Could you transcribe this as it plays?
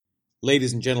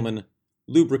Ladies and gentlemen,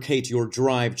 lubricate your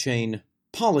drive chain,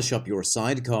 polish up your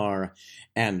sidecar,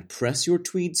 and press your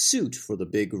tweed suit for the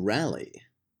big rally.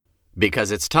 Because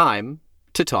it's time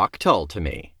to talk Tull to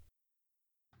me.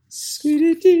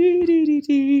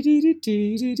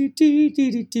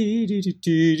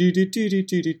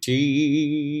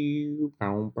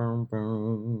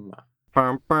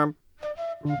 Bum, bum.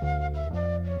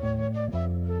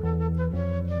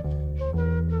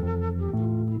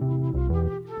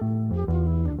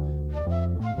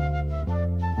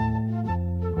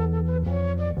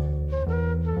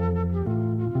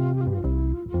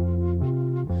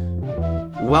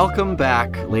 Welcome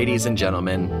back, ladies and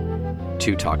gentlemen,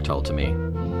 to Talk Tull to Me.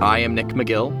 I am Nick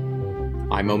McGill.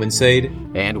 I'm Omen Sade.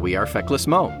 And we are Feckless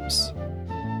Momes.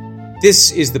 This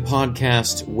is the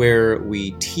podcast where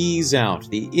we tease out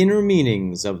the inner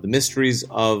meanings of the mysteries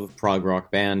of prog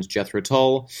rock band Jethro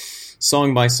Tull,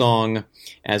 song by song,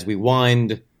 as we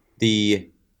wind the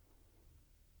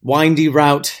windy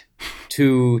route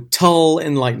to Tull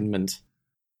enlightenment.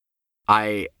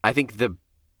 I think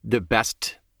the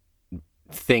best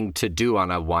thing to do on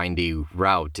a windy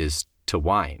route is to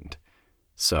wind.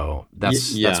 So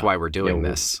that's why we're doing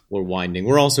this. We're winding.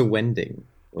 We're also wending.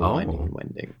 We're winding and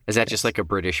wending. Is that just like a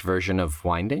British version of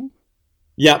winding?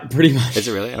 Yeah, pretty much. Is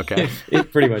it really? Okay.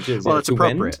 It pretty much is. Well, yeah. it's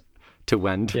appropriate. To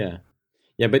wend. Yeah.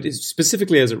 Yeah, but it's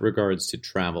specifically as it regards to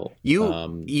travel.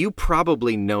 You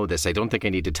probably know this. I don't think I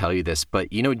need to tell you this,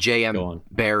 but you know J.M.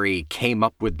 Barrie came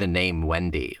up with the name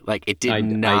Wendy. Like, it did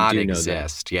not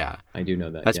exist. Yeah. I do know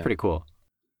that. That's pretty cool.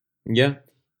 Yeah.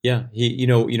 Yeah. You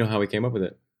know how he came up with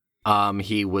it?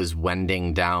 He was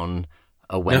wending down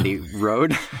a windy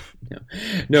road.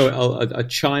 No, a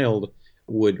child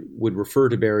would refer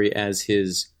to Barrie as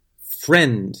his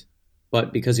friend,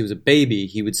 but because he was a baby,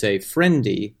 he would say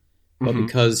friendy. But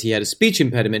because he had a speech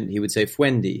impediment, he would say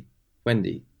Fwendy.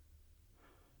 Wendy.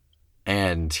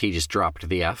 And he just dropped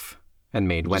the F and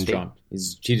made Wendy.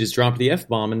 He just dropped the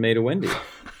F-bomb and made a Wendy.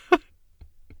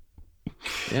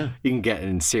 Yeah. You can get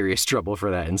in serious trouble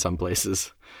for that in some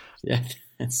places. Yeah,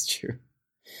 that's true.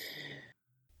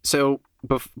 So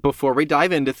before we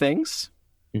dive into things,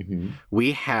 I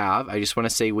just want to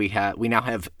say we now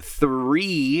have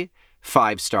 3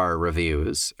 5-star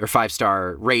reviews, or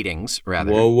 5-star ratings,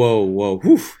 rather. Whoa.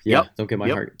 Whew. Yeah, Yep.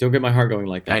 Don't get my heart going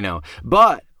like that. I know.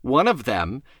 But one of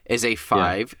them is a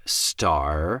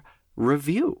 5-star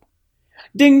review.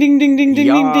 Ding, ding, ding, ding, ding,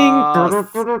 ding,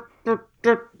 ding.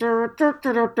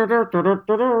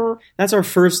 That's our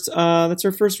first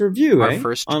review, Our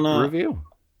first review.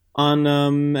 On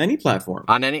any platform.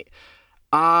 On any...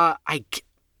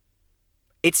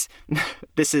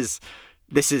 This is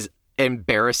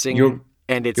embarrassing,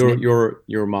 and it's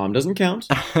your mom doesn't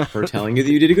count. Her telling you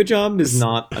that you did a good job is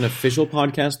not an official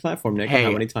podcast platform, Nick. Hey,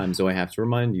 how many times do I have to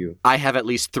remind you? I have at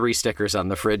least 3 stickers on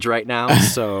the fridge right now,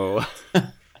 so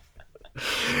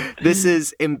this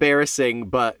is embarrassing,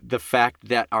 but the fact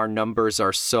that our numbers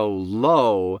are so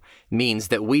low means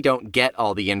that we don't get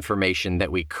all the information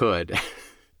that we could.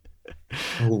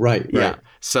 Oh, right. Yeah.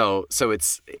 So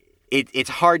it's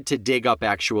hard to dig up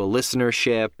actual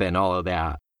listenership and all of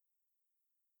that.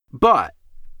 But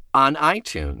on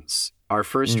iTunes, our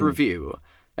first review,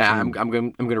 I'm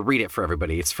going to read it for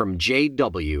everybody. It's from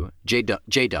J-Dubs,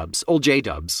 old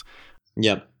J-Dubs.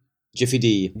 Yep. Jiffy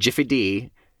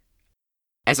D.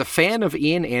 As a fan of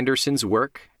Ian Anderson's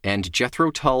work and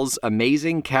Jethro Tull's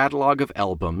amazing catalog of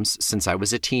albums since I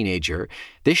was a teenager,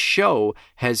 this show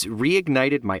has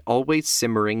reignited my always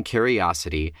simmering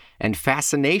curiosity and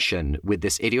fascination with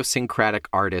this idiosyncratic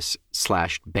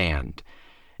artist/band.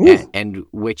 And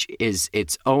which is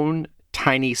its own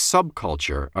tiny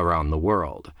subculture around the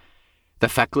world. The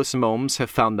Feckless Momes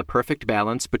have found the perfect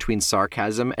balance between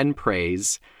sarcasm and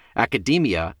praise,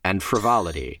 academia and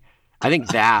frivolity. I think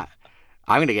that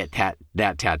I'm going to get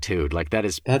that tattooed. Like,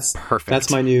 that's perfect.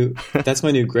 That's my new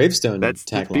gravestone. That's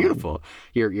beautiful.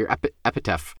 Your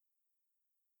epitaph.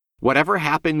 Whatever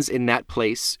happens in that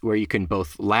place where you can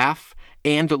both laugh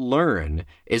and learn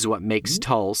is what makes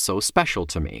Tull so special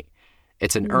to me.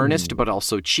 It's an earnest but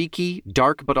also cheeky,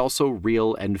 dark but also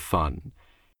real and fun.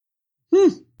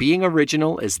 Being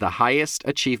original is the highest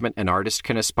achievement an artist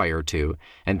can aspire to,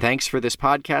 and thanks for this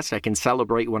podcast, I can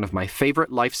celebrate one of my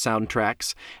favorite life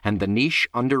soundtracks and the niche,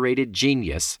 underrated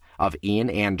genius of Ian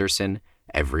Anderson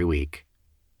every week.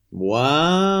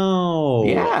 Wow.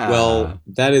 Yeah. Well,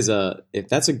 if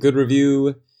that's a good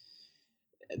review,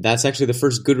 that's actually the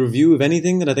first good review of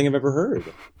anything that I think I've ever heard.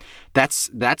 That's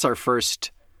our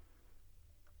first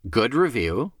good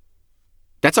review.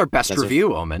 That's our best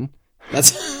review, Omen.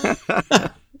 That's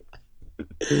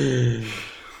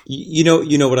You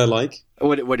know what I like?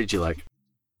 What did you like?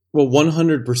 Well,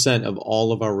 100% of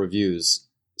all of our reviews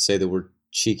say that we're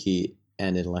cheeky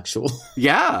and intellectual.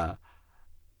 Yeah.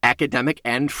 Academic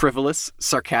and frivolous,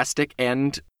 sarcastic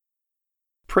and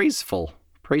praiseful.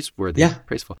 Praiseworthy. Yeah.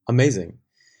 Praiseful. Amazing.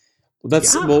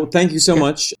 Well, thank you so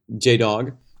much,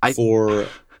 J-Dog, for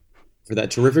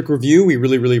that terrific review. We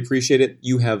really, really appreciate it.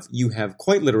 You have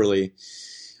quite literally,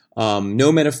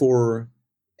 no metaphor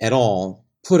at all,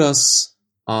 put us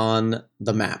on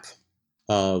the map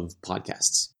of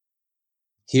podcasts.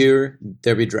 Here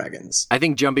there be dragons. I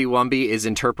think Jumbie Wumbie is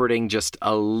interpreting just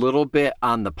a little bit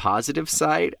on the positive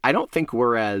side. I don't think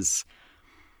we're as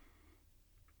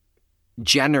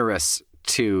generous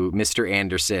to Mr.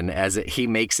 Anderson as he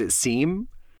makes it seem.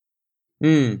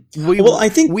 I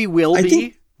think we will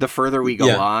be the further we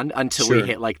go on until we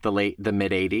hit like the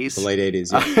mid 80s. The late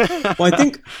 80s. Yeah. Well,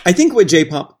 I think what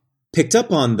J-pop picked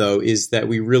up on though is that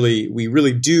we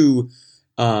really do.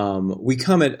 We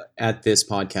come at this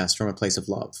podcast from a place of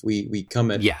love. We come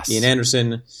at Ian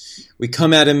Anderson. We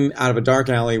come at him out of a dark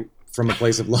alley from a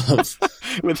place of love.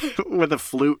 with a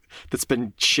flute that's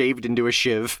been shaved into a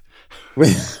shiv.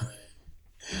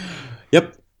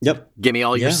 Yep. Give me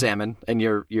all your salmon and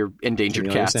your endangered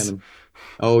cats.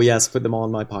 Oh yes, put them all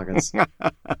in my pockets.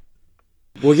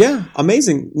 Well, yeah,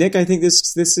 amazing, Nick. I think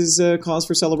this is a cause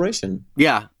for celebration.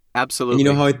 Yeah. Absolutely. And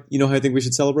you know how I think we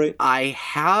should celebrate? I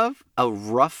have a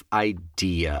rough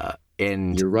idea,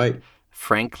 and you're right.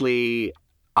 Frankly,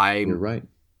 You're right.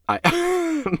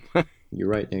 You're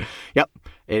right, Nick. Yep.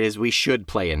 It is. We should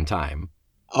play in time.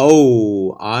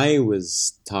 Oh, I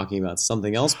was talking about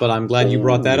something else, but I'm glad you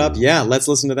brought that up. Yeah, let's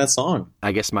listen to that song.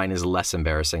 I guess mine is less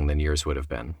embarrassing than yours would have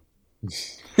been.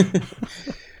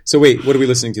 So wait, what are we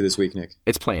listening to this week, Nick?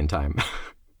 It's Play in Time.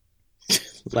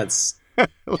 Let's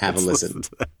have a listen.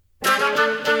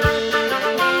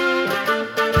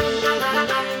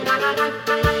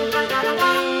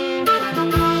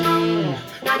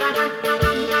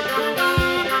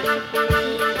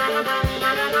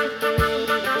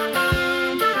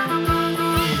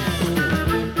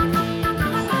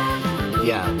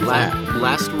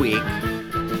 Last week,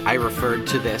 I referred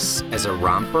to this as a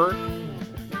romper,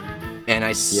 and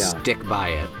I stick by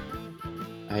it.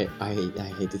 I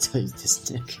hate to tell you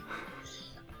this, Nick.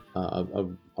 A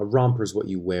romper is what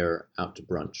you wear out to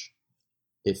brunch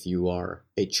if you are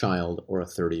a child or a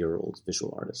 30-year-old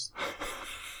visual artist.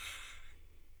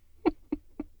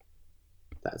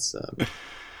 That's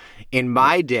in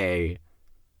my day,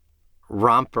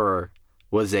 romper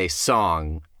was a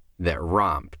song that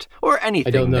romped, or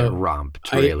anything that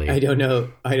romped, really. I don't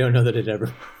know that it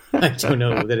ever. I don't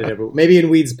know that it ever. Maybe in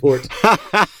Weedsport.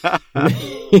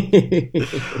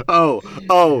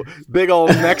 oh, big old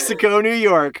Mexico, New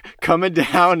York, coming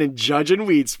down and judging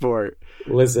Weedsport.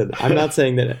 Listen, I'm not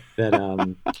saying that.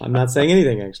 I'm not saying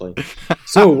anything actually.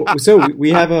 So we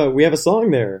have a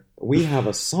song there. We have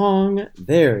a song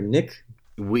there, Nick.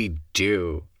 We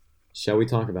do. Shall we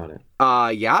talk about it?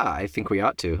 Yeah, I think we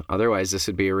ought to. Otherwise, this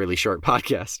would be a really short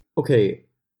podcast. Okay,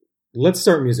 let's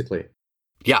start musically.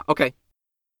 Yeah, okay.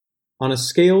 On a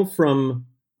scale from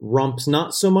Romps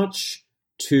Not So Much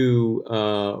to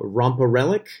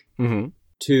Romparelic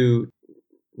to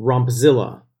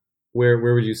Rompzilla,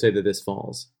 where would you say that this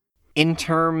falls? In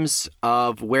terms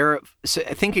of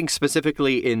thinking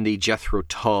specifically in the Jethro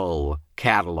Tull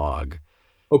catalog.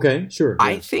 Okay, sure.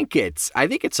 I think it's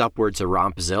upwards of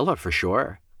Rompzilla for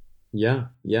sure. Yeah.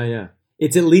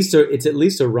 It's at least a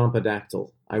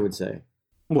Rompadactyl, I would say.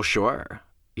 Well, sure.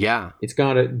 Yeah.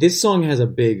 This song has a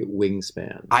big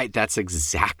wingspan. That's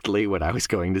exactly what I was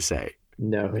going to say.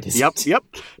 No, it isn't. Yep.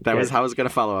 That was how I was going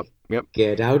to follow up. Yep.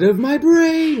 Get out of my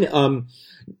brain.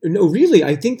 No, really,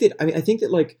 I think that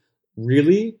like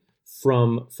really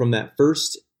from that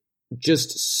first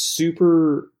just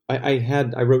super I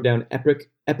wrote down epic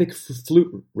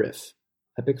flute riff.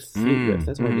 Epic flute riff.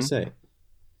 That's what I say.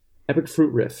 Epic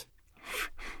fruit riff.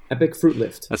 Epic fruit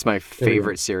lift. That's my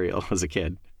favorite cereal as a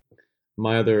kid.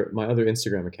 My other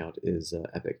Instagram account is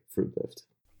Epic Fruit Lift.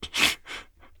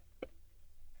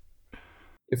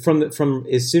 From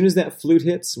as soon as that flute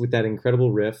hits with that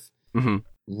incredible riff,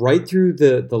 right through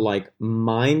the like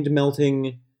mind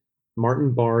melting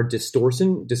Martin Barre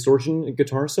distortion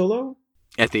guitar solo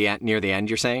at the end, near the end,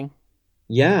 you're saying?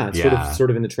 Yeah, it's sort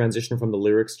of in the transition from the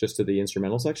lyrics just to the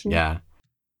instrumental section. Yeah,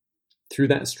 through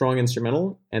that strong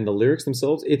instrumental and the lyrics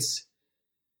themselves, it's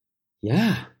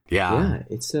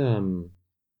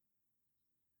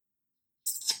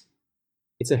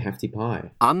it's a hefty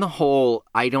pie. On the whole,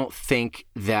 I don't think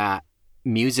that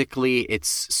musically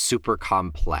it's super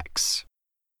complex.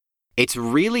 It's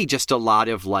really just a lot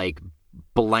of like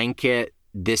blanket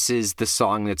this is the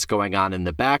song that's going on in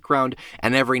the background,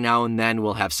 and every now and then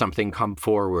we'll have something come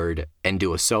forward and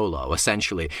do a solo,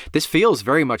 essentially. This feels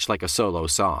very much like a solo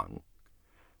song,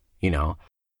 you know?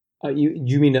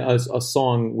 You mean a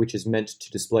song which is meant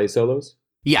to display solos?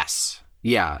 Yes.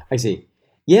 Yeah. I see.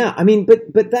 Yeah, I mean,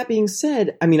 but that being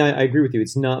said, I mean, I agree with you.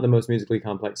 It's not the most musically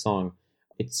complex song.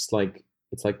 It's like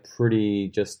pretty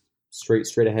just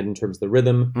straight ahead in terms of the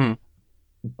rhythm. Mm.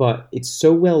 But it's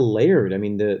so well layered. I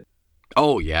mean, the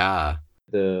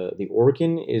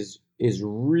organ is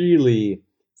really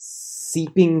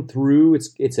seeping through. It's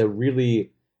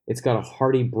got a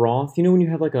hearty broth. You know, when you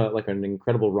have like an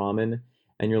incredible ramen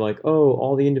and you're like, oh,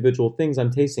 all the individual things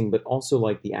I'm tasting, but also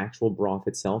like the actual broth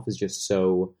itself is just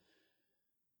so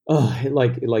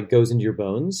it goes into your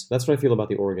bones. That's what I feel about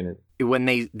the organ. When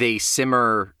they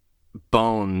simmer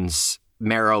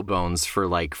marrow bones for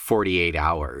like 48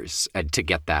 hours to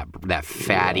get that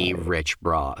fatty, rich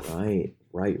broth.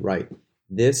 Right.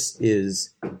 This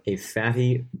is a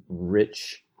fatty,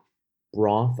 rich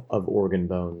broth of organ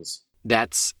bones.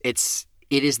 It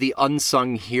is the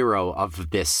unsung hero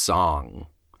of this song.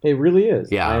 It really is.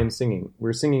 Yeah. I am singing.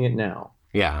 We're singing it now.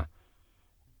 Yeah.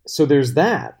 So there's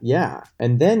that, yeah.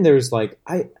 And then there's like,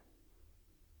 I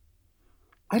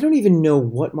don't even know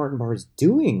what Martin Barre is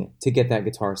doing to get that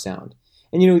guitar sound.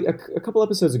 And, you know, a couple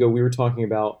episodes ago, we were talking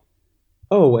about,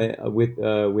 with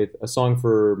a song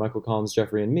for Michael Collins,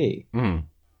 Jeffrey and Me. Mm.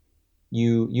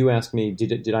 You asked me,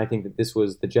 did I think that this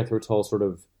was the Jethro Tull sort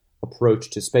of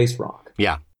approach to space rock?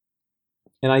 Yeah.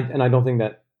 And I don't think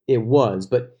that it was,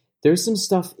 but there's some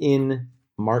stuff in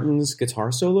Martin's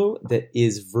guitar solo that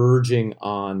is verging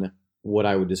on what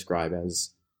I would describe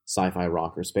as sci-fi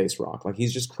rock or space rock. Like,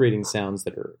 he's just creating sounds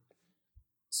that are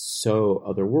so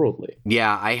otherworldly.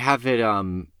 Yeah, I have it.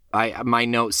 My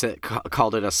notes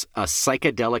called it a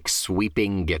psychedelic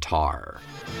sweeping guitar.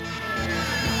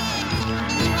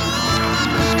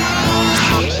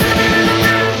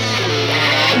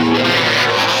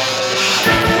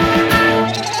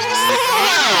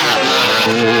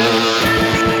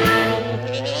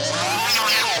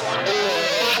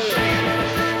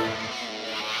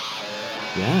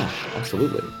 Yeah,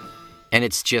 absolutely. And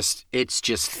it's just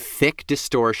thick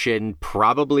distortion,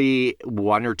 probably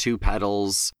one or two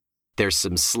pedals. There's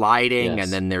some sliding, Yes.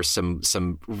 and then there's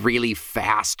some really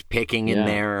fast picking in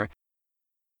there.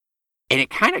 And it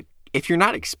kind of, if you're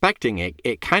not expecting it,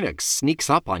 it kind of sneaks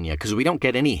up on you because we don't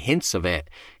get any hints of it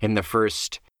in the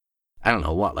first, I don't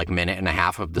know what, like minute and a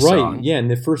half of the song. Right. Yeah. In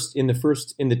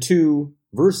the two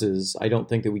verses, I don't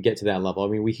think that we get to that level. I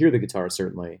mean, we hear the guitar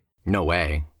certainly. No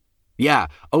way. Yeah.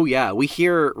 Oh, yeah. We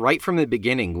hear right from the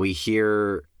beginning. We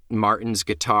hear Martin's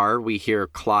guitar. We hear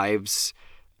Clive's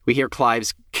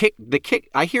kick. The kick.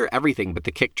 I hear everything, but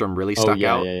the kick drum really stuck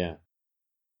out. Yeah.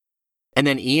 And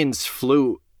then Ian's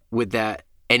flute with that,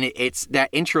 and it's that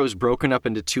intro is broken up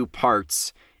into two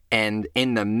parts, and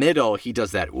in the middle he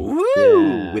does that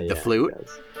woo with the flute.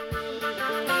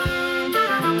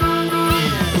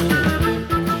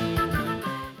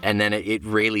 And then it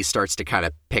really starts to kind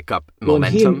of pick up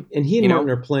momentum. And he and Martin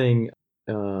are playing.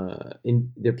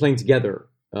 They're playing together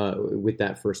with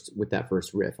that first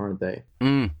riff, aren't they?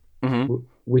 Mm-hmm.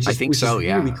 Which is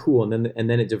really cool. And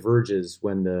then it diverges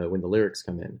when the lyrics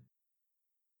come in.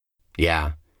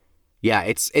 Yeah,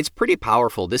 it's pretty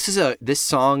powerful. This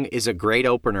song is a great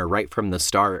opener right from the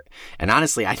start. And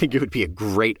honestly, I think it would be a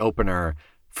great opener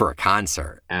for a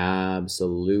concert.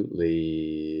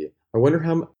 Absolutely. I wonder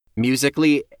how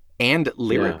musically and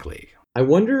lyrically. Yeah. I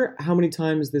wonder how many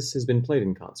times this has been played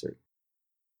in concert.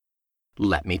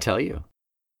 Let me tell you.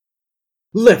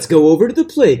 Let's go over to the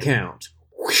play count.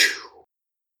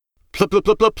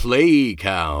 Play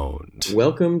count.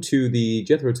 Welcome to the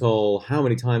Jethro Tull How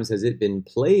Many Times Has It Been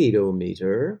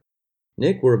Played-O-meter.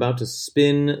 Nick, we're about to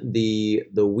spin the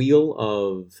wheel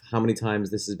of how many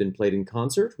times this has been played in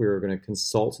concert. We're going to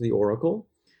consult the Oracle.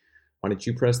 Why don't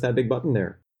you press that big button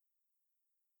there?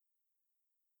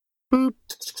 Boop.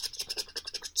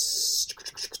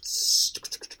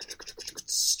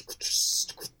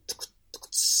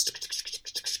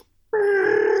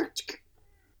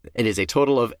 It is a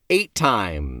total of 8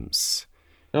 times.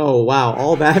 Oh, wow.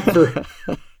 All that for...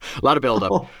 A lot of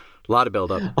build-up. Oh. A lot of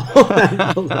build-up. All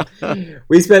that build-up.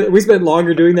 We spent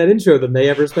longer doing that intro than they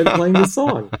ever spent playing this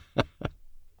song.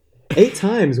 8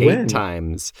 times when? 8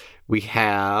 times. We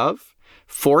have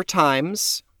 3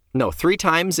 times in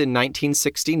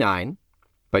 1969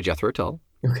 by Jethro Tull.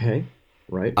 Okay,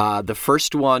 right. The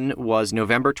first one was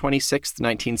November 26th,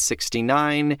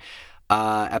 1969,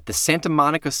 at the Santa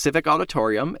Monica Civic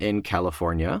Auditorium in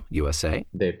California, USA.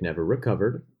 They've never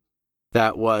recovered.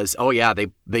 That was, oh yeah,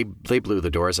 they blew the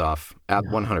doors off at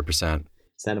 100%.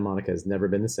 Santa Monica has never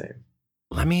been the same.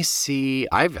 Let me see.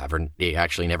 I've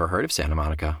actually never heard of Santa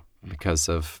Monica because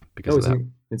of that.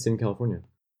 It's in California.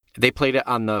 They played it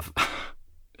on the.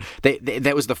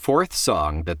 That was the fourth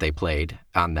song that they played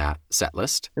on that set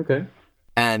list. Okay.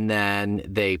 And then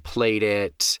they played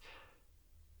it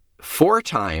 4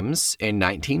 times in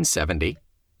 1970.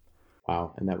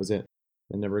 Wow, and that was it.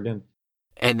 And never again.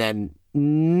 And then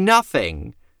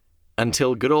nothing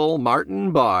until good old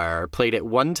Martin Barre played it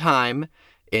 1 time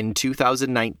in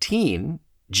 2019,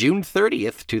 June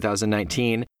 30th,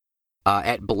 2019,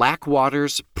 at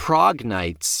Blackwater's Prog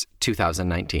Nights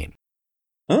 2019.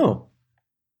 Oh.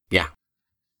 Yeah.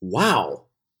 Wow.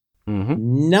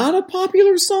 Mm-hmm. Not a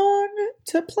popular song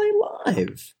to play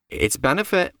live. It's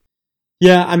Benefit.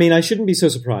 Yeah, I mean, I shouldn't be so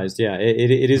surprised. Yeah,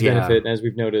 it is Benefit. As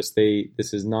we've noticed,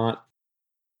 this is not...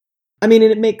 I mean,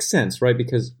 and it makes sense, right?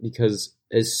 Because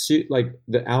like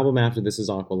the album after this is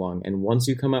Aqualung, and once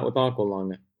you come out with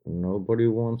Aqualung, nobody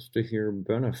wants to hear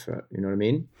Benefit. You know what I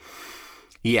mean?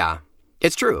 Yeah,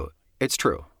 it's true. It's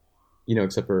true. You know,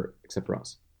 except for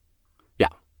us. Yeah,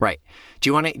 right. Do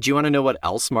you want to know what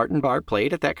else Martin Barre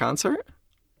played at that concert?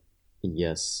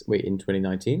 Yes. Wait, in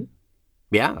 2019?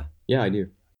 Yeah. Yeah, I do.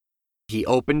 He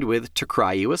opened with "To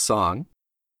Cry You a Song."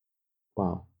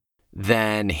 Wow.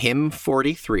 Then Hymn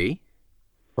 43.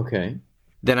 Okay.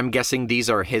 Then I'm guessing these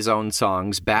are his own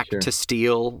songs. Back to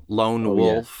Steel, Lone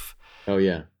Wolf. Yeah. Oh,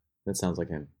 yeah. That sounds like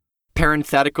him.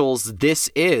 Parentheticals, This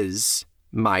Is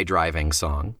My Driving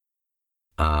Song.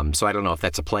 So I don't know if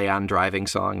that's a play on Driving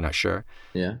Song. Not sure.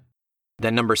 Yeah.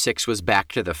 Then number 6 was Back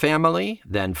to the Family.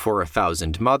 Then For a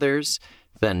Thousand Mothers.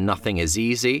 Then Nothing is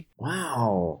Easy.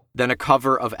 Wow. Then a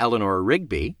cover of Eleanor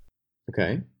Rigby.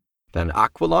 Okay. Then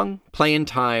Aqualung, Playin'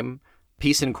 Time,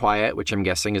 Peace and Quiet, which I'm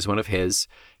guessing is one of his,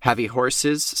 Heavy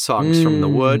Horses, Songs from the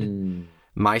Wood,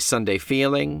 My Sunday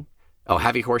Feeling. Oh,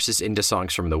 Heavy Horses into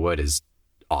Songs from the Wood is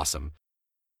awesome.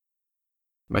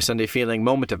 My Sunday Feeling,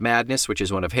 Moment of Madness, which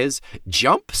is one of his,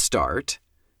 Jump Start.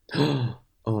 Oh,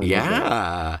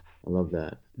 I love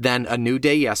that. Then A New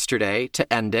Day Yesterday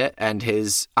to end it, and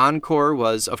his encore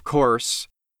was, of course,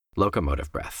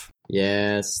 Locomotive Breath.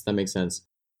 Yes, that makes sense.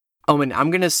 Oh, and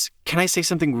can I say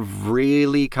something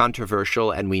really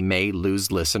controversial and we may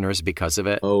lose listeners because of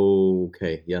it?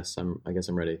 Okay. Yes, I guess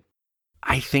I'm ready.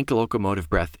 I think Locomotive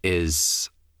Breath is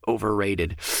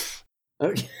overrated.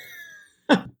 Okay.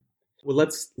 Well,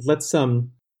 let's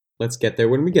get there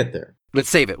when we get there. Let's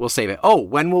save it. We'll save it. Oh,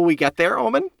 when will we get there,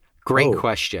 Omen? Great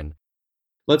question.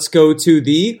 Let's go to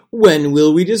the When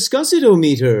Will We Discuss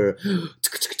It-O-meter.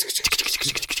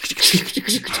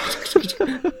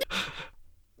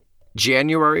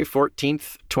 January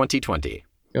 14th, 2020.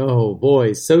 Oh,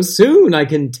 boy. So soon. I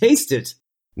can taste it.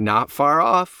 Not far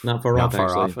off. Not far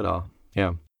off at all.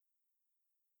 Yeah.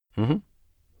 Mm-hmm.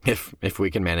 If we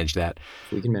can manage that.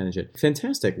 We can manage it.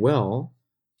 Fantastic. Well,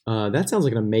 that sounds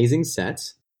like an amazing set.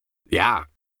 Yeah.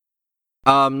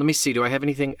 Let me see. Do I have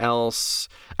anything else?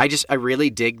 I really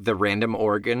dig the random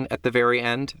organ at the very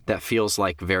end. That feels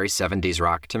like very 70s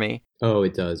rock to me. Oh,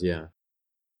 it does. Yeah.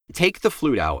 Take the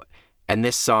flute out. And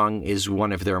this song is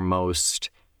one of their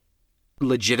most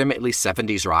legitimately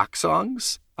 70s rock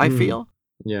songs, I feel.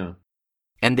 Yeah.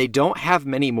 And they don't have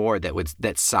many more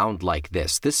that sound like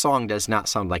this. This song does not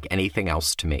sound like anything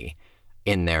else to me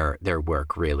in their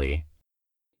work, really.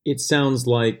 It sounds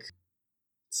like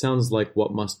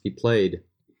what must be played,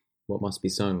 what must be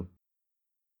sung.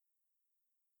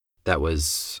 That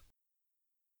was...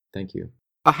 Thank you.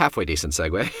 A halfway decent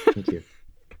segue. Thank you.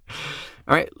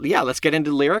 All right, yeah, let's get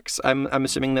into lyrics. I'm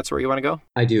assuming that's where you want to go?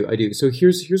 I do. So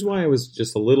here's why I was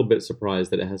just a little bit surprised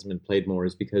that it hasn't been played more,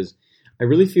 is because I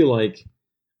really feel like,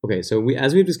 okay, so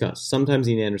as we've discussed, sometimes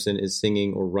Ian Anderson is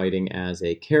singing or writing as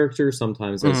a character,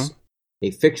 sometimes as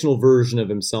a fictional version of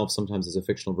himself, sometimes as a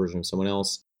fictional version of someone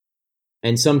else,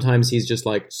 and sometimes he's just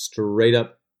like straight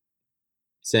up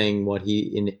saying what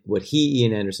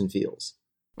Ian Anderson feels.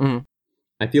 Mm-hmm.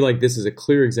 I feel like this is a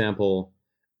clear example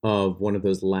of one of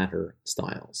those latter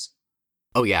styles.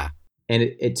 Oh, yeah. And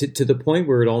it to the point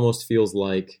where it almost feels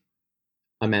like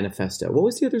a manifesto. What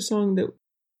was the other song that...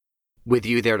 With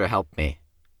You There to Help Me.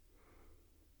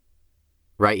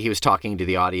 Right? He was talking to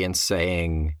the audience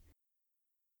saying...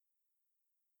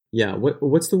 Yeah,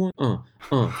 what's the one?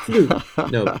 Flute.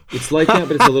 No, it's like that,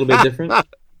 but it's a little bit different.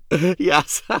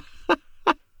 Yes.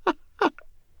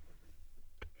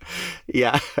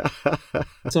 Yeah.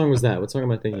 What song was that? What song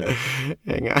am I thinking of?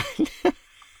 Hang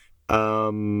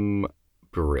on.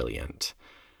 Brilliant.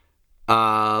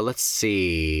 Let's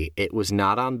see. It was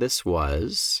not on This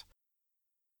Was.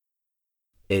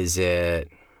 Is it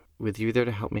With You There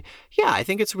to Help Me. Yeah, I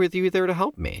think it's With You There to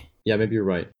Help Me. Yeah, maybe you're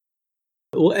right.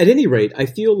 Well, at any rate, I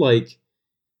feel like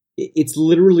it's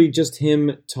literally just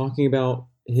him talking about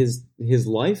his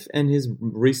life and his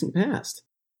recent past.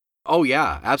 Oh,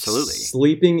 yeah, absolutely.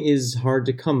 Sleeping is hard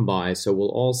to come by, so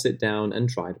we'll all sit down and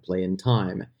try to play in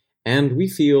time. And we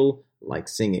feel like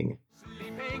singing.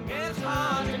 Sleeping is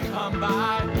hard to come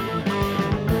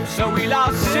by, so we'll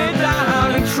all sit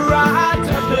down and try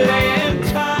to play in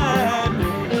time.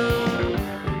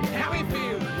 And we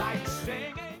feel like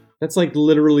singing. That's like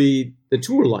literally the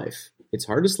tour life. It's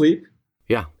hard to sleep.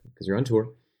 Yeah. Because you're on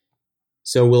tour.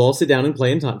 So we'll all sit down and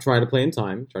play in time, try to play in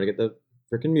time, try to get the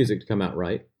frickin' music to come out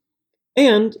right.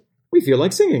 And we feel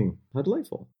like singing. How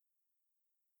delightful.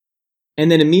 And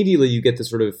then immediately you get the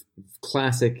sort of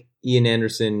classic Ian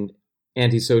Anderson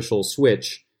antisocial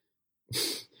switch,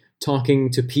 talking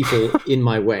to people in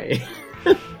my way.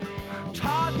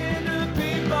 Talking to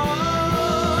people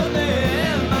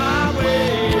in my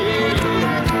way.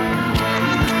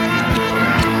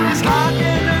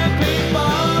 Talking to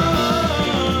people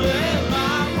in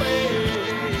my way.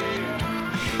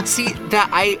 See, that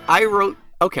I wrote,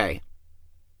 okay.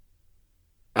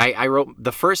 I wrote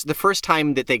the first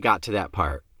time that they got to that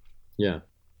part. Yeah.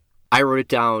 I wrote it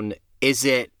down. Is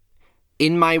it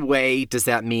in my way? Does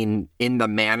that mean in the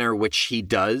manner which he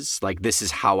does? Like, this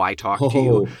is how I talk to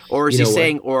you? Or is he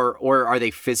saying, or are they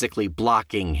physically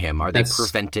blocking him? Are they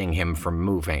preventing him from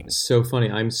moving? So funny.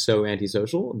 I'm so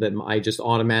antisocial that I just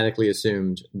automatically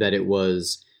assumed that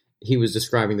he was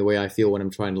describing the way I feel when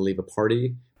I'm trying to leave a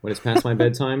party when it's past my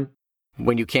bedtime.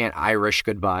 When you can't Irish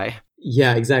goodbye.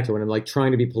 Yeah, exactly. When I'm like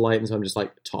trying to be polite and so I'm just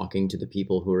like talking to the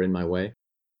people who are in my way.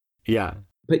 Yeah.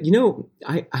 But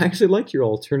I actually like your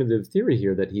alternative theory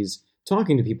here that he's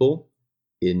talking to people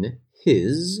in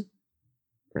his,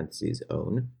 parentheses,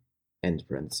 own, end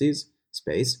parentheses,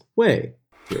 space, way.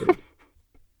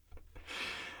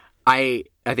 I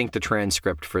think the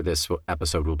transcript for this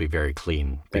episode will be very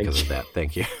clean because of that.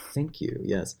 Thank you. Thank you,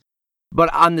 yes. But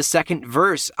on the second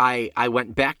verse, I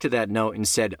went back to that note and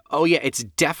said, oh yeah, it's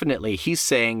definitely, he's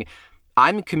saying,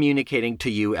 I'm communicating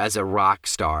to you as a rock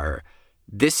star.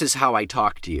 This is how I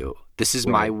talk to you. This is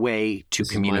my way to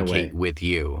communicate with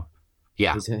you.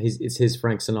 Yeah. It's his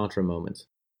Frank Sinatra moment.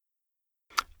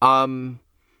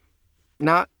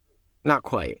 Not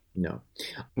quite. No.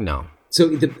 So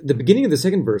the beginning of the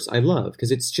second verse I love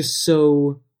because it's just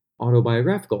so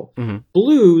autobiographical. Mm-hmm.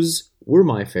 Blues were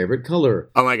my favorite color.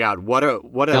 Oh my God. What a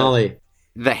golly.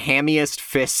 The hammiest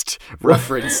fist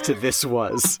reference to this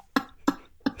was.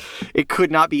 It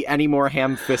could not be any more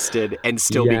ham-fisted and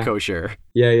still be kosher.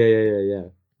 Yeah.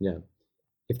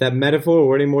 If that metaphor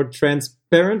were any more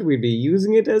transparent, we'd be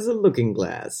using it as a looking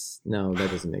glass. No,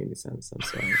 that doesn't make any sense. I'm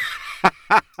sorry.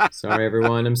 Sorry,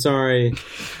 everyone. I'm sorry.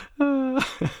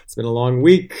 It's been a long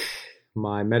week.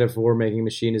 My metaphor making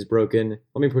machine is broken.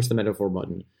 Let me push the metaphor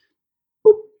button.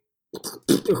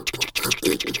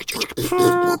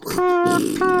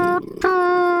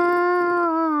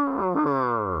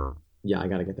 Yeah, I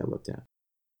gotta get that looked at.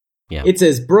 Yeah. It's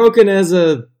as broken as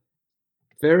a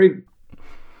very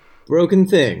broken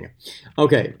thing.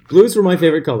 Okay, blues were my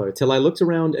favorite color till I looked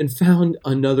around and found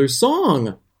another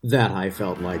song that I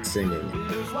felt like singing.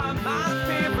 Blues were my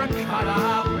favorite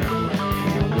color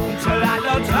till I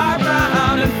looked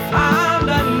around and found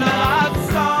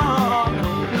another song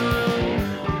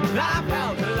that I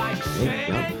felt like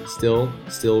singing. Yep.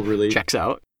 Still really checks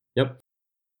out. Yep.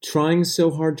 Trying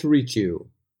so hard to reach you.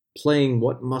 Playing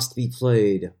what must be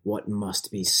played, what must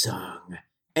be sung.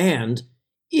 And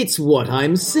it's what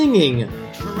I'm singing.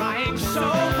 Trying so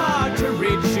hard to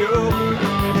reach you.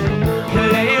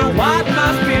 Play what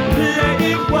must be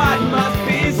played, what must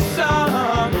be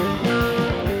sung.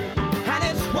 And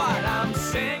it's what I'm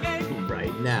singing.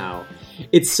 Right now.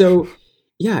 It's so,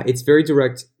 yeah, it's very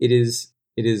direct. It is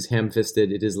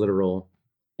ham-fisted. It is literal.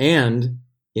 And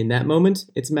in that moment,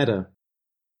 it's meta.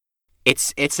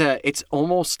 It's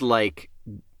almost like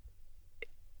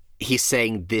he's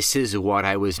saying, this is what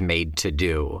I was made to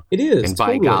do. It is. And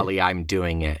by golly, I'm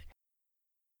doing it.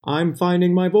 I'm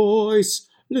finding my voice.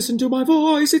 Listen to my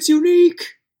voice. It's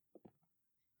unique.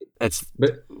 Was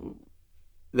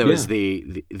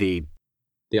the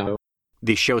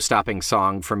show-stopping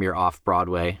song from your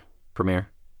off-Broadway premiere.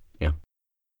 Yeah.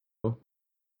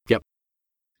 Yep.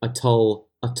 A tull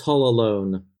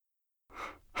alone.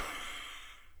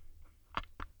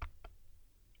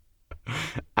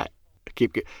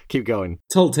 Keep going.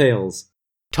 Tull Tales.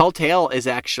 Tull Tale is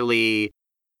actually,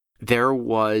 there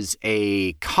was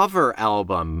a cover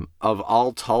album of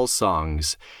all Tull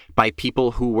songs by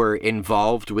people who were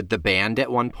involved with the band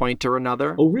at one point or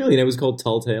another. Oh, really? And it was called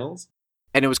Tull Tales?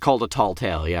 And it was called A Tall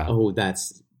Tale, yeah. Oh, that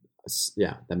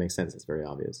makes sense. It's very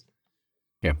obvious.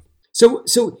 Yeah. So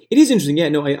it is interesting. Yeah,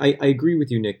 no, I agree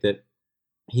with you, Nick, that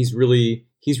he's really,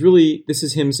 this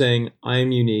is him saying,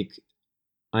 I'm unique,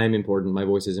 I'm important, my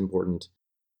voice is important.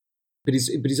 But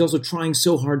he's also trying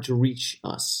so hard to reach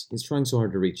us. He's trying so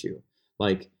hard to reach you.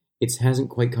 Like, it hasn't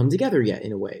quite come together yet,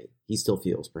 in a way. He still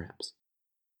feels, perhaps.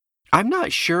 I'm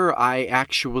not sure I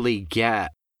actually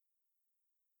get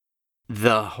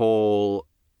the whole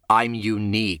I'm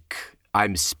unique,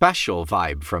 I'm special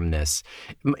vibe from this.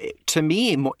 To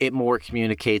me, it more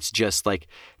communicates just like,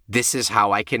 this is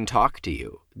how I can talk to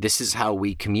you. This is how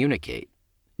we communicate.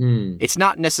 It's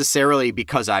not necessarily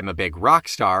because I'm a big rock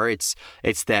star. It's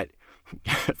that,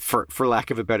 for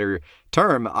lack of a better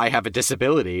term, I have a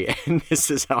disability, and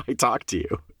this is how I talk to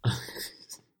you.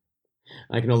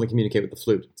 I can only communicate with the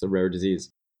flute. It's a rare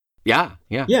disease. Yeah.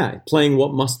 Yeah, playing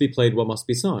what must be played, what must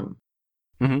be sung.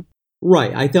 Mm-hmm.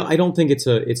 Right. I don't think it's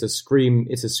a scream.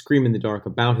 It's a scream in the dark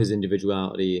about his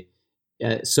individuality,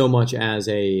 so much as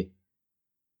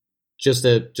just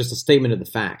a statement of the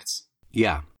facts.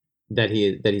 Yeah. That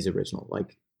he's original.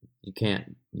 Like, you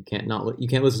can't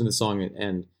listen to the song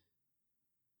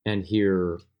and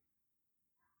hear,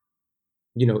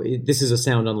 this is a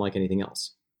sound unlike anything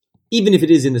else. Even if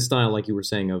it is in the style, like you were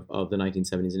saying, of the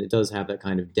 1970s, and it does have that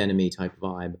kind of denim-y type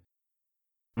vibe.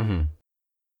 Mm-hmm.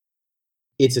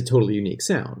 It's a totally unique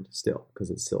sound still, because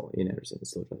it's still Ian Anderson. It's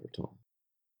still Jethro Tull.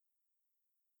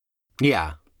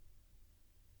 Yeah.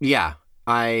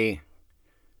 I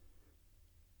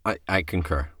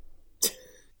concur.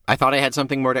 I thought I had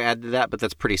something more to add to that, but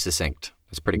that's pretty succinct.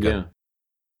 That's pretty good. Yeah.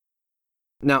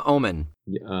 Now, Omen.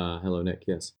 Hello, Nick.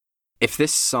 Yes. If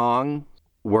this song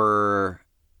were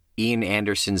Ian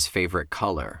Anderson's favorite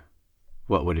color,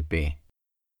 what would it be?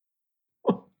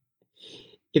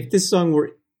 If this song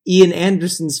were Ian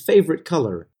Anderson's favorite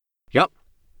color. Yep.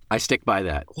 I stick by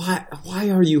that. Why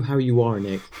are you how you are,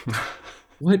 Nick?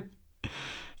 What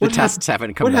tests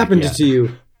haven't come back What happened yet. to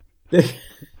you?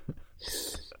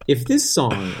 If this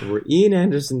song were Ian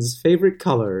Anderson's favorite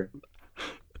color,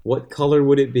 what color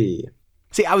would it be?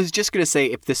 See, I was just going to say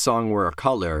if this song were a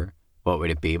color, what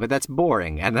would it be? But that's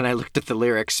boring. And then I looked at the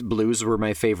lyrics, blues were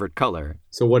my favorite color.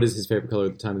 So what is his favorite color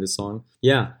at the time of this song?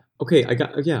 Yeah. Okay,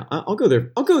 I'll go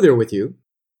there. I'll go there with you.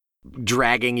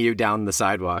 Dragging you down the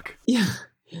sidewalk. Yeah.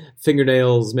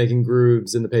 Fingernails making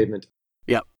grooves in the pavement.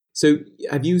 Yep. So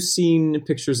have you seen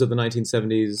pictures of the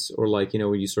 1970s, or like,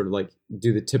 when you sort of like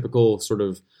do the typical sort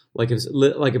of like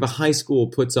if a high school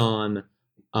puts on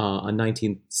a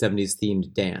 1970s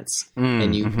themed dance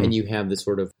and you have the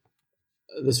sort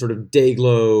of day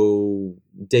glow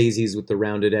daisies with the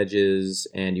rounded edges,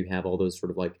 and you have all those sort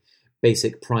of like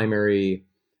basic primary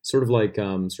sort of like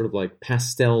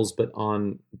pastels, but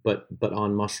on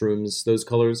mushrooms, those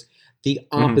colors. The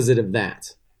opposite of that.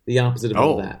 The opposite of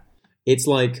all that. It's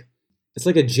like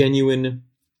a genuine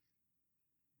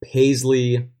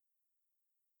paisley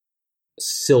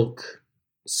silk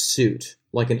suit,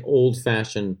 like an old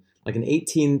fashioned, like a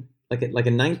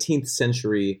 19th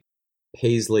century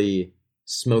paisley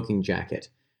smoking jacket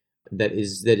that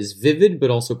is vivid but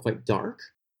also quite dark.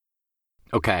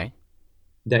 Okay.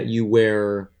 That you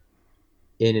wear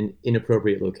in an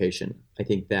inappropriate location. I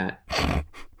think that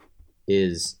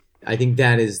is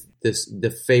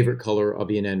the favorite color of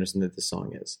Ian Anderson that this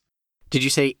song is. Did you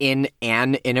say in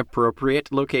an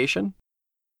inappropriate location?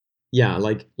 Yeah,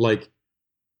 like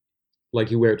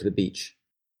you wear it to the beach.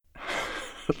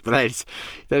 That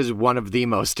is one of the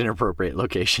most inappropriate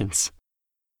locations.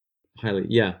 Highly,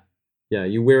 yeah. Yeah,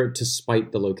 you wear it to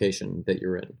spite the location that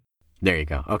you're in. There you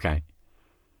go. Okay.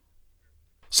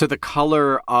 So the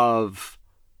color of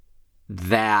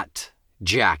that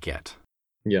jacket.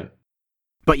 Yeah.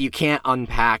 But you can't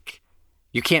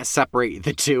separate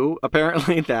the two,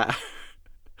 apparently.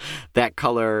 That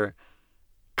color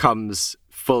comes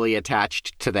fully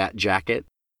attached to that jacket.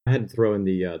 I had to throw in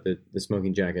the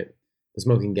smoking jacket, the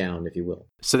smoking gown, if you will.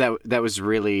 So that was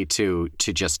really to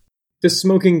just... The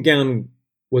smoking gown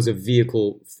was a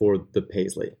vehicle for the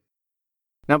paisley.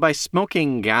 Now, by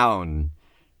smoking gown,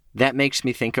 that makes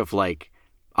me think of like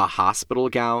a hospital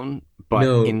gown, but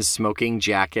in smoking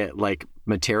jacket like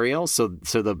material. So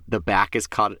the back is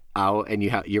cut out and you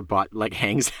have your butt like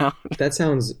hangs out. That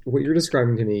sounds, what you're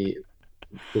describing to me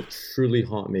will truly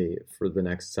haunt me for the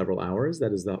next several hours.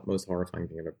 That is the most horrifying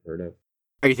thing I've ever heard of.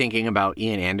 Are you thinking about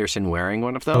Ian Anderson wearing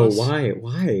one of those? Oh, why?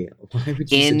 Why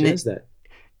would you suggest that?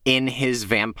 In his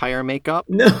vampire makeup?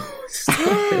 No,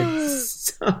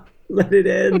 stop. Let it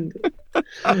end.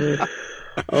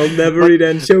 I'll never eat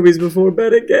anchovies before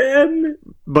bed again.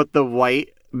 But the white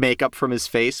makeup from his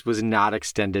face was not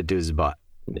extended to his butt.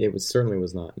 It certainly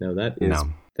was not. No, that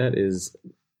is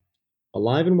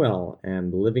alive and well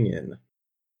and living in.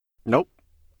 Nope,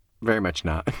 very much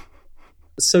not.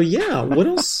 So yeah, what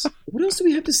else? What else do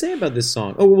we have to say about this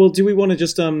song? Oh well, do we want to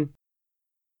just do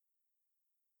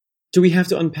we have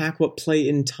to unpack what "play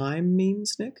in time"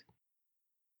 means, Nick?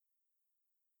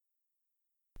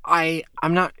 I'm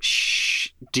not.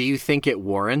 Do you think it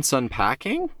warrants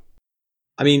unpacking?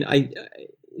 I mean,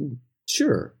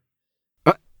 sure.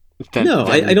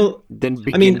 I don't. Then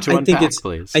begin to unpack,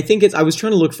 please. I think it's. I was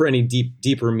trying to look for any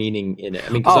deeper meaning in it. I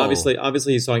mean, because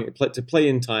obviously, he's talking to play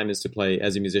in time is to play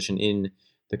as a musician in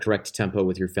the correct tempo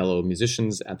with your fellow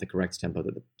musicians at the correct tempo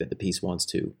that the piece wants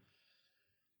to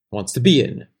be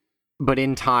in. But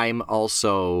in time,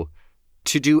 also,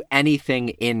 to do anything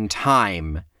in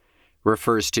time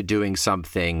refers to doing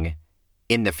something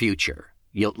in the future.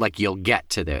 You'll get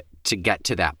to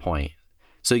that point.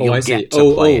 So you'll get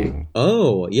to playing.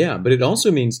 Oh, yeah. But it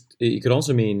could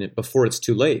also mean before it's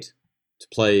too late to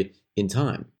play in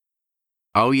time.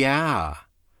 Oh, yeah.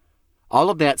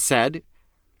 All of that said,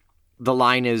 the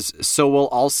line is, so we'll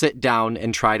all sit down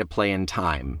and try to play in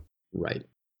time. Right.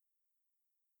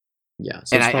 Yeah.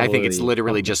 So and I think it's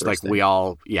literally just like we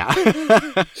all, yeah.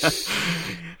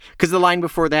 Because the line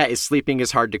before that is sleeping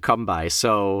is hard to come by.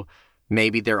 So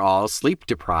maybe they're all sleep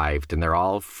deprived and they're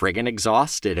all friggin'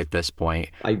 exhausted at this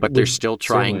point. But they're still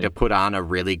trying to put on a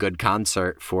really good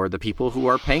concert for the people who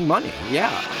are paying money. Yeah.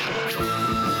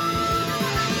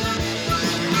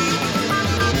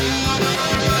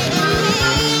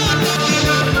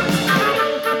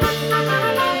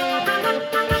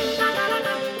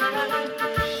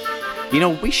 You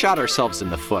know, we shot ourselves in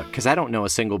the foot because I don't know a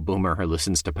single boomer who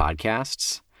listens to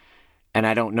podcasts. And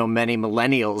I don't know many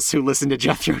millennials who listen to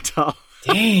Jethro Tull.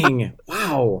 Dang.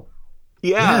 Wow.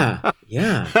 Yeah.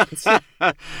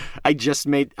 I just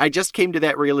came to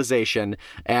that realization,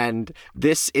 and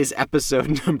this is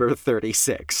episode number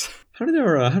 36. How did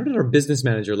our business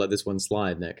manager let this one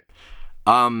slide, Nick?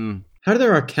 How did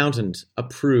our accountant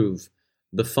approve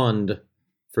the fund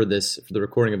for the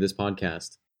recording of this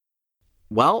podcast?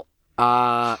 Well,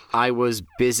 I was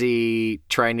busy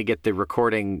trying to get the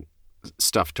recording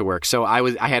stuff to work. So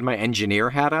I had my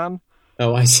engineer hat on.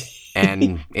 Oh, I see.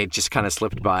 And it just kind of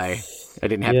slipped by. I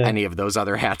didn't have any of those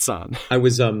other hats on. I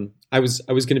was going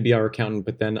to be our accountant,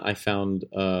 but then I found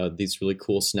these really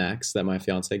cool snacks that my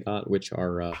fiance got, which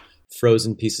are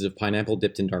frozen pieces of pineapple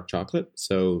dipped in dark chocolate.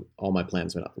 So all my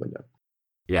plans went out the window.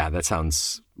 Yeah, that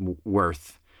sounds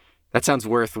worth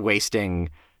wasting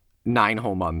 9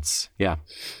 whole months. Yeah.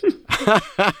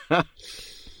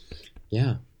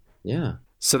 Yeah.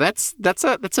 So that's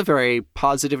a very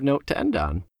positive note to end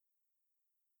on.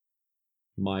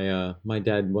 My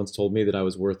dad once told me that I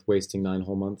was worth wasting 9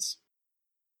 whole months.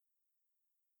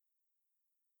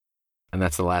 And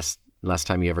that's the last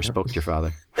time you ever spoke to your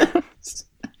father.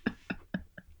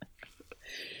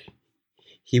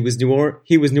 He was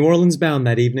New Orleans bound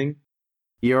that evening.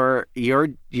 Your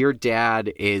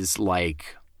dad is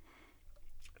like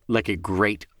a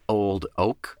great old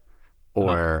oak.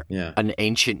 Or an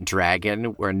ancient dragon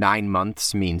where 9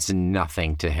 months means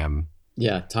nothing to him.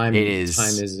 Yeah, time is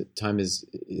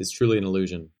truly an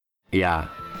illusion. Yeah,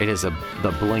 it is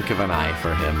the blink of an eye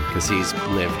for him because he's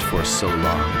lived for so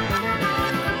long.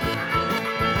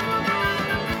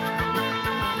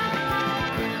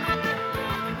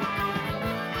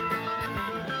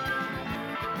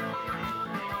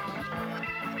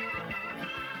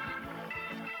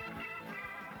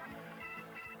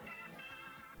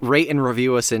 Rate and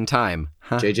review us in time.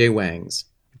 Huh? JJ Wangs.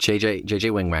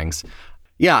 JJ Wing Wangs.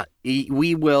 Yeah,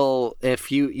 we will,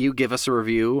 if you give us a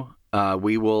review,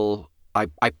 we will,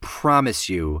 I promise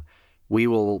you, we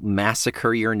will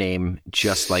massacre your name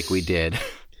just like we did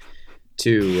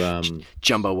to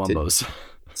Jumbo Wumbos.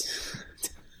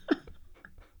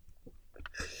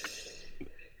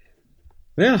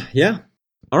 Yeah.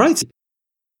 All right.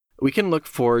 We can look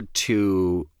forward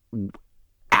to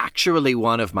actually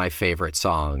one of my favorite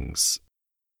songs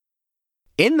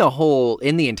in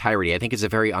the entirety. I think it's a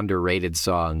very underrated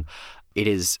song. It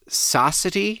is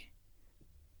Saucity,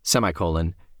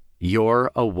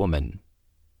 You're a Woman.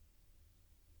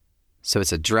 So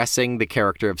it's addressing the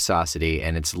character of Saucity,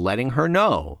 and it's letting her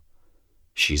know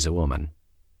she's a woman.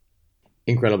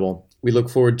 Incredible. We look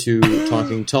forward to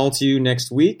talking Tull to you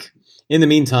next week. In the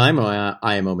meantime,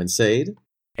 I am Omen Sade.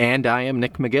 And I am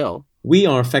Nick McGill. We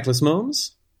are Feckless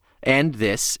Momes. And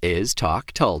this is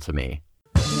Talk Tull to Me.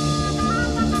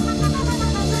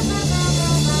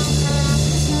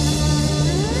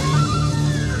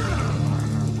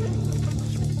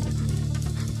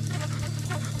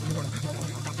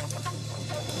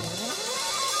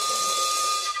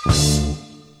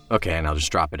 Okay, and I'll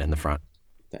just drop it in the front.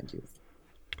 Thank you.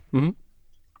 Mm-hmm.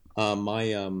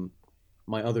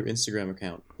 My other Instagram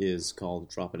account is called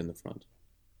Drop It in the Front.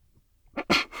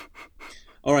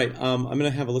 All right, I'm going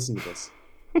to have a listen to this.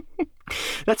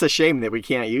 That's a shame that we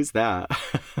can't use that.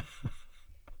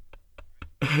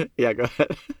 Yeah, go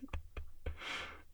ahead.